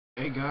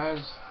Hey guys,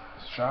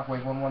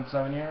 Shockwave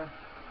 117 here,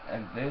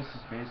 and this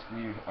is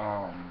basically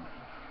a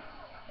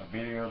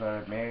video that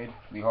I made.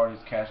 Lee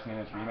Hardy's cashing in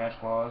his rematch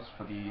clause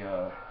for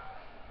the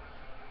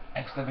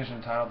X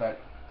Division title that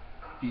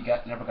he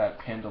never got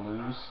pinned to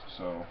lose.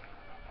 So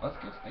let's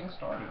get things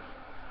started.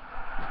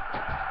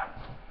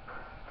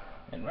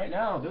 And right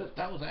now,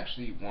 that was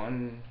actually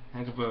one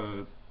heck of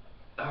a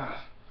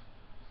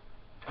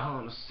Hell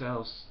in a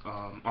Cell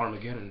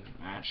Armageddon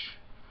match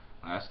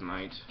last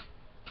night,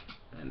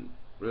 and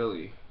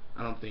really,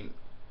 I don't think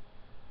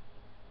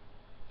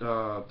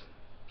uh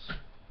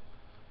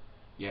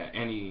yeah,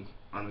 any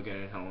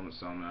Armageddon Hell in a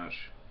Cell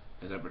match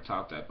has ever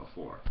topped that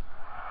before.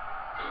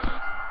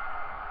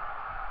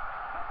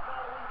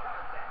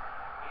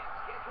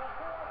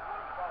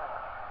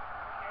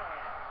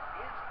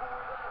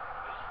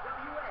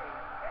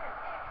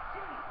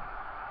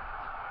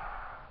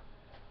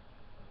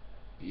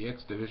 The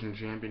X Division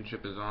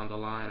Championship is on the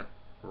line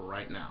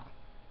right now.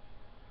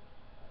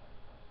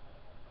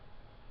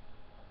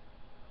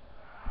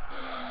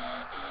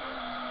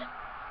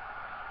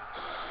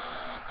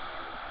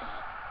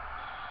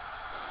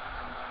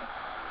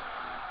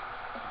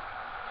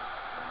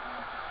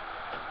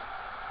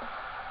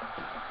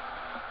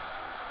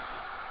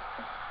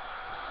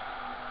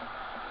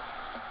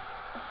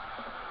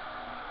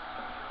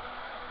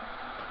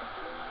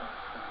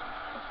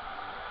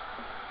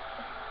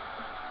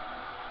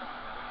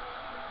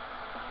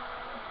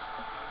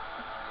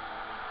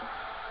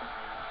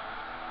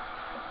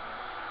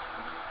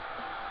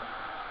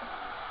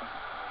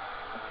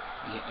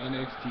 The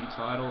NXT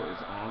title is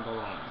on the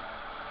line.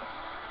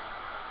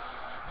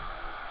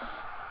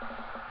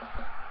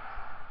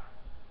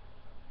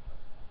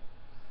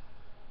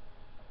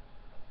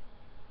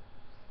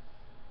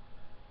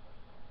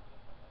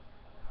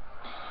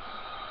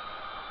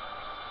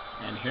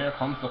 And here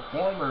comes the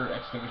former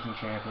X Division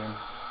champion,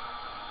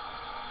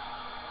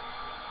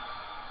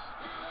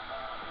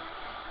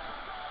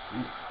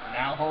 who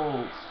now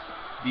holds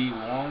the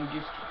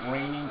longest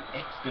reigning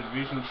X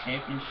Division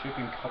championship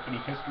in company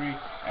history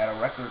at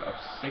a record of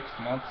 6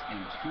 months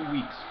and 2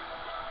 weeks.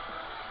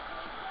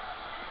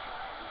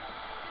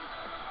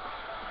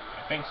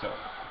 I think so.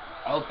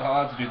 I'll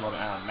have to do the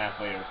math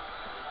later.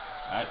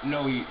 I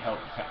know he held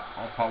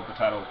the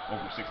title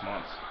over 6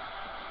 months.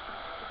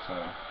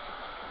 So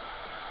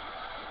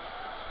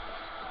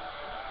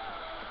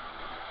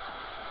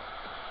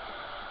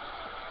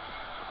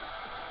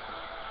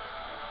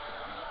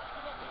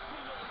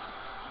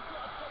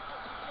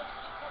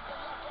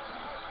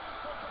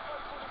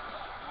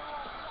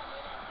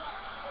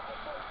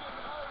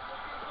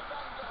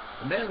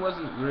the man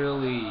wasn't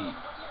really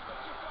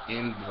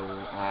in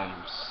the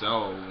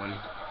cell when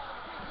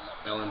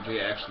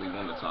LMJ actually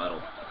won the title.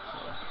 So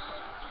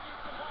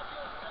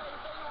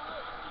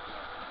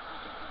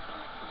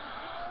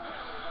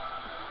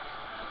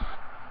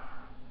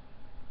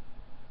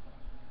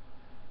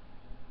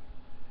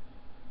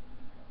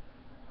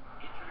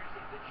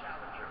introducing the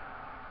challenger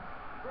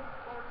from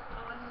parts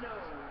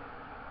unknown,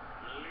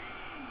 Lee,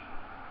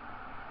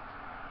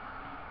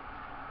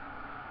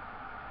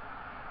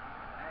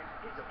 and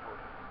his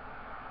opponent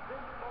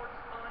from parts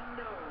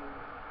unknown.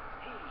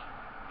 He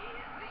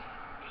is the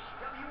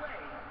AWA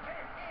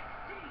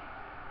NXT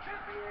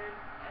champion,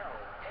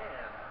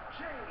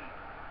 LMJ.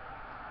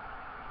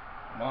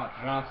 Lamont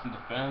Johnson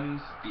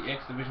defends the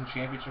X Division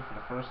Championship for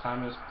the first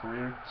time in his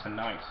career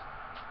tonight.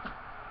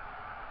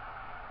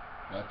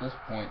 At this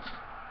point,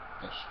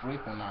 the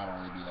streak will not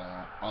only be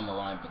on the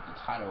line, but the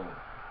title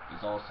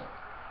is also.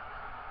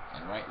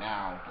 And right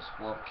now,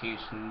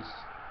 disqualifications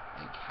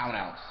and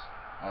countouts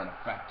are in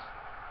effect.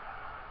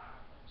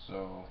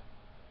 So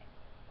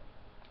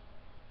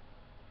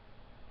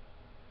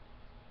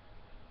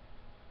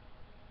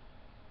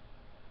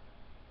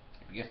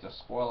if he gets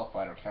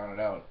disqualified or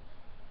counted out,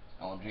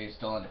 LMJ is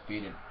still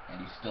undefeated,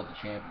 and he's still the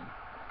champion.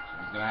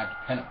 So he's gonna have to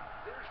pin him.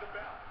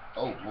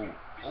 Oh, whoa,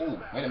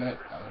 oh, wait a minute,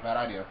 that was a bad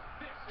idea.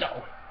 No.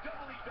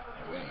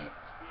 Oh, wait a minute.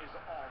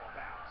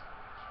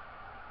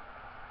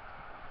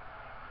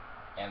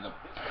 And the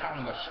power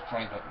and the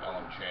strength of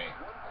LMJ.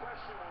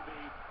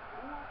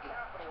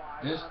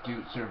 This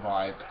dude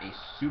survived a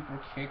super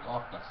kick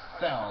off the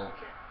cell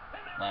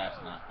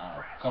last night,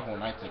 a couple of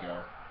nights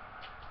ago.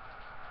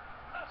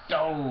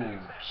 Oh,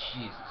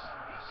 Jesus.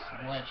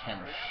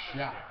 Sledgehammer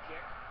shot.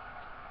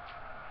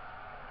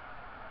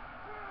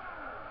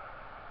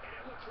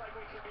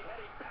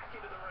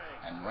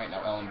 And right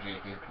now, LMJ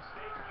is basically.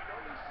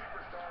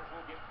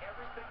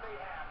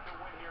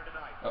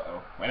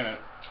 Uh-oh. Wait a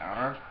minute.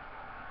 Counter?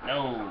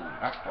 No,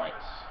 not quite.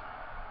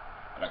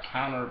 But a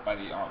counter by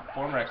the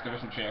former X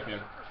Division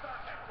champion.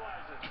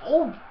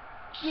 Oh,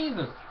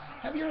 Jesus!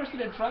 Have you ever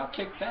seen a drop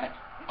kick that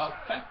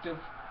effective?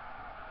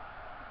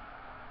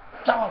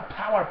 Oh,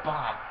 power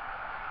bomb!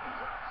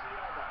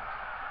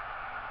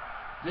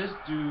 This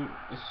dude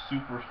is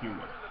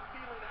superhuman.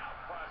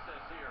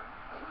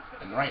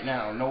 And right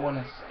now, no one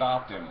has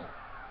stopped him.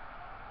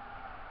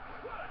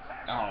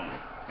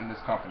 In this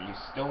company, he's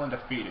still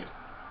undefeated.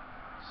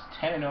 He's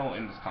 10-0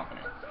 in this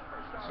company.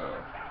 So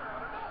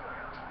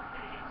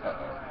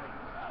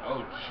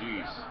Oh,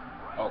 jeez.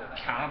 Oh,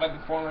 counted by the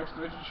former X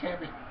Division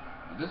champion.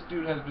 This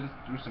dude has been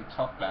through some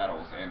tough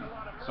battles, and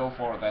so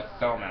far that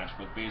cell match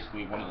was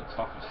basically one of the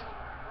toughest.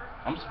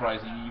 I'm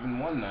surprised he even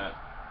won that.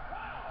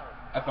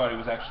 I thought he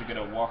was actually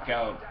gonna walk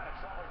out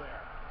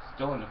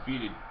still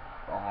undefeated.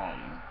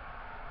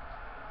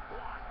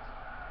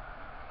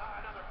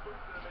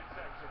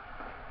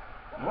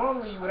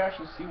 Normally you would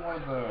actually see one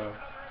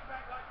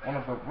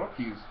of the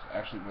rookies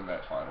actually win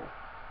that title.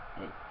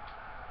 But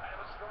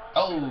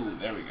oh,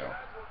 there we go.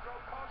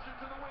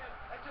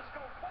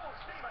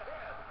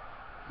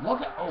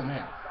 Look at, oh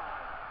man.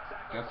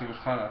 Guess he was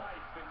trying to,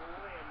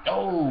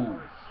 oh,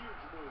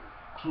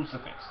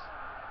 crucifix.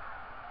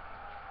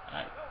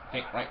 I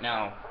think right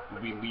now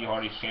would be Lee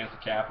Hardy's chance to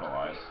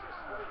capitalize.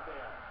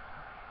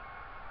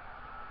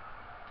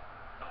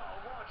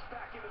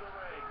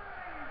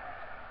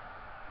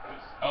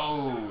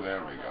 Oh,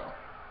 there we go.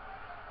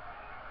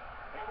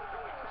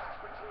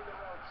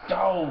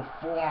 Oh,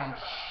 forearm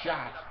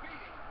shot.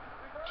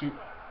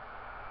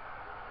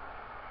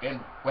 And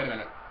wait a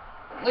minute.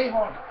 Lee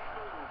Hardy.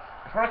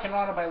 Hurricane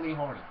Rana by Lee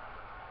Hardy.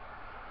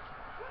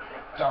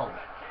 Oh.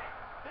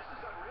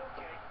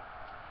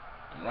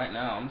 And right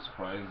now, I'm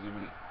surprised even.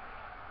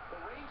 The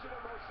range of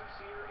emotions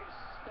here is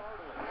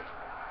startling.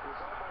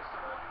 It's almost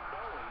an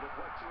unknowing of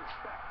what to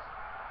expect.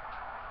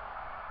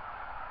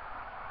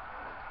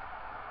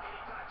 And he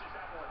touches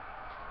that one.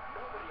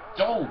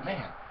 Oh,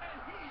 man.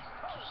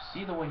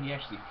 See the way he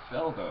actually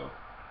fell, though.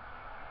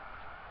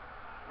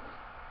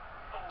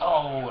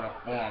 Oh, and a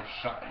forearm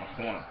shot in the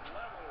corner.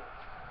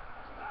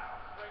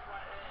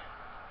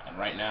 And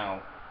right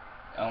now,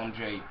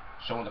 LMJ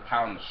showing the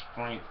power and the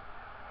strength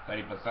that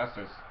he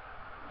possesses.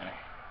 And an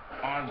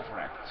arm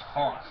drag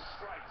toss.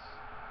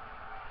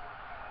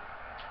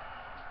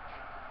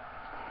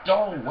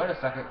 Oh, wait a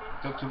second.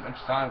 Took too much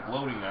time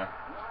gloating there.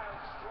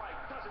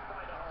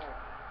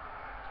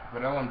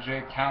 But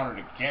LMJ countered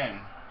again.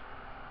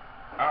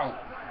 Oh.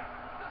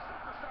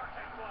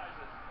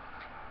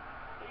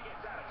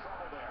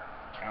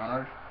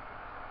 Countered.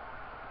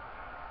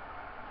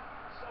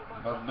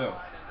 Doesn't do.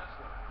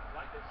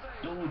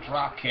 Dual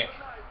drop kick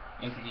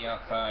into the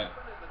outside.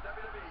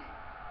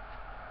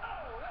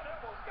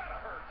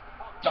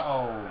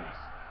 Oh.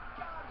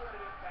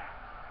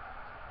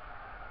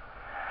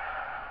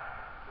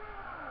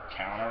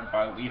 Countered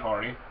by Lee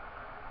Hardy.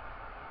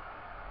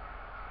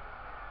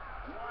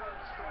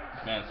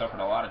 This man suffered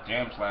a lot of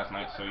damage last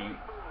night, so you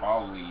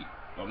probably,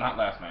 well, not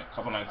last night, a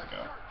couple nights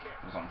ago.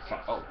 It was on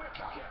oh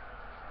god.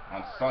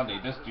 On Sunday,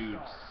 this dude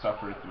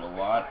suffered through a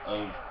lot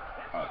of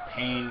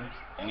pain,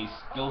 and he's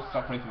still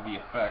suffering through the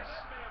effects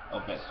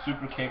of that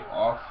super kick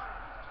off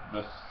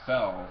the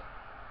cell.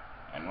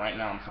 And right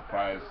now, I'm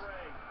surprised.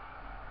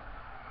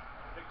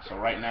 So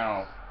right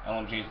now,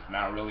 LMJ is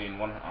not really in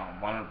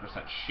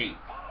 100% shape.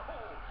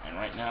 And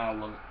right now,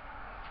 look.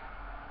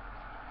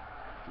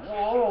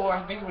 Whoa,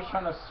 I think he was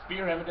trying to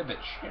spear him into the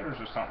chairs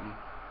or something.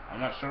 I'm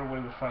not sure what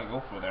he was trying to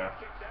go for there.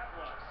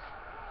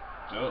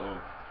 Uh-oh.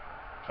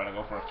 Trying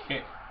to go for a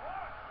kick.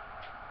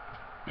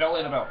 Get out,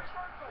 lay the belt.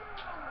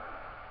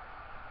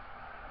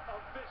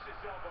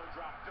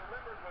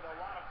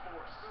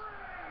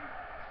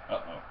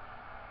 Uh-oh.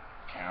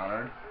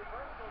 Countered.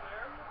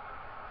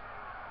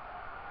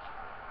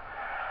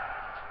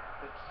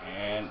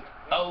 And,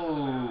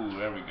 oh,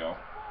 there we go.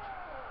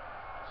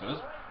 So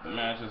this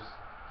match is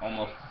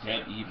almost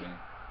dead even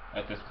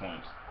at this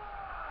point.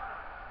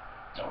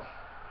 Oh.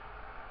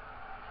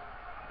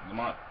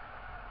 Lamont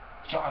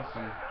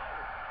Johnson.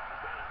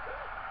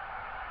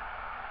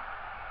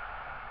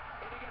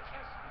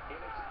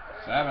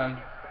 Seven.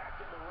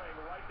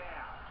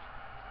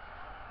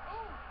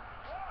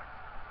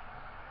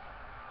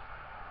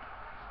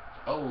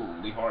 Oh,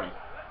 Lee Hardy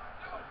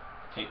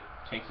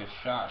takes a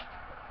shot.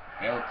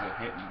 Failed to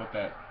hit him with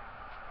that.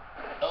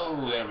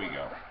 Oh, there we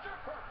go.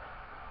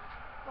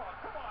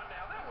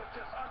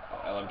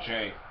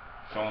 LMJ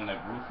showing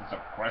that ruthless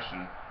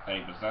aggression that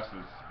he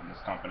possesses in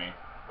this company.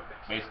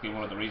 Basically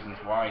one of the reasons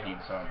why he's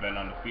been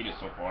undefeated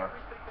so far.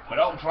 But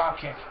oh, drop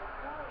kick.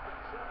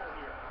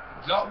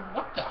 Oh,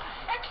 what the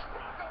heck?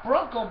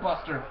 Bronco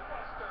Buster.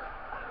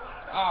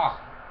 Ah,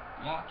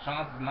 oh, Mark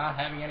Johnson's not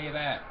having any of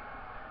that.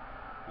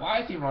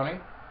 Why is he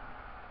running?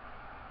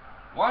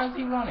 Why is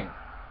he running?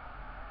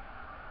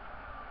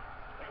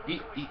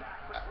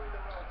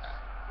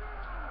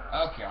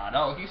 Okay, I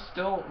know, he's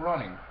still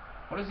running.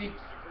 What is he?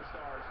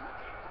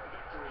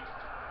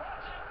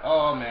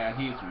 Oh man,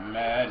 he's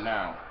mad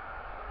now.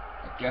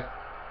 I guess.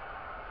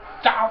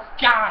 Oh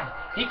God!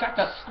 He got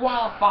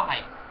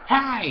disqualified!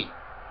 Hey!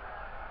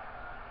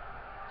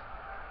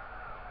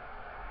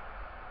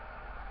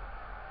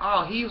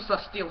 Oh, he used the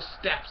steel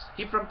steps.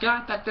 He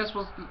forgot that this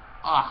was.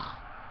 Ugh.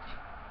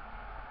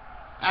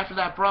 After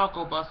that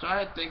Bronco Buster,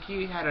 I think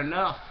he had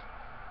enough.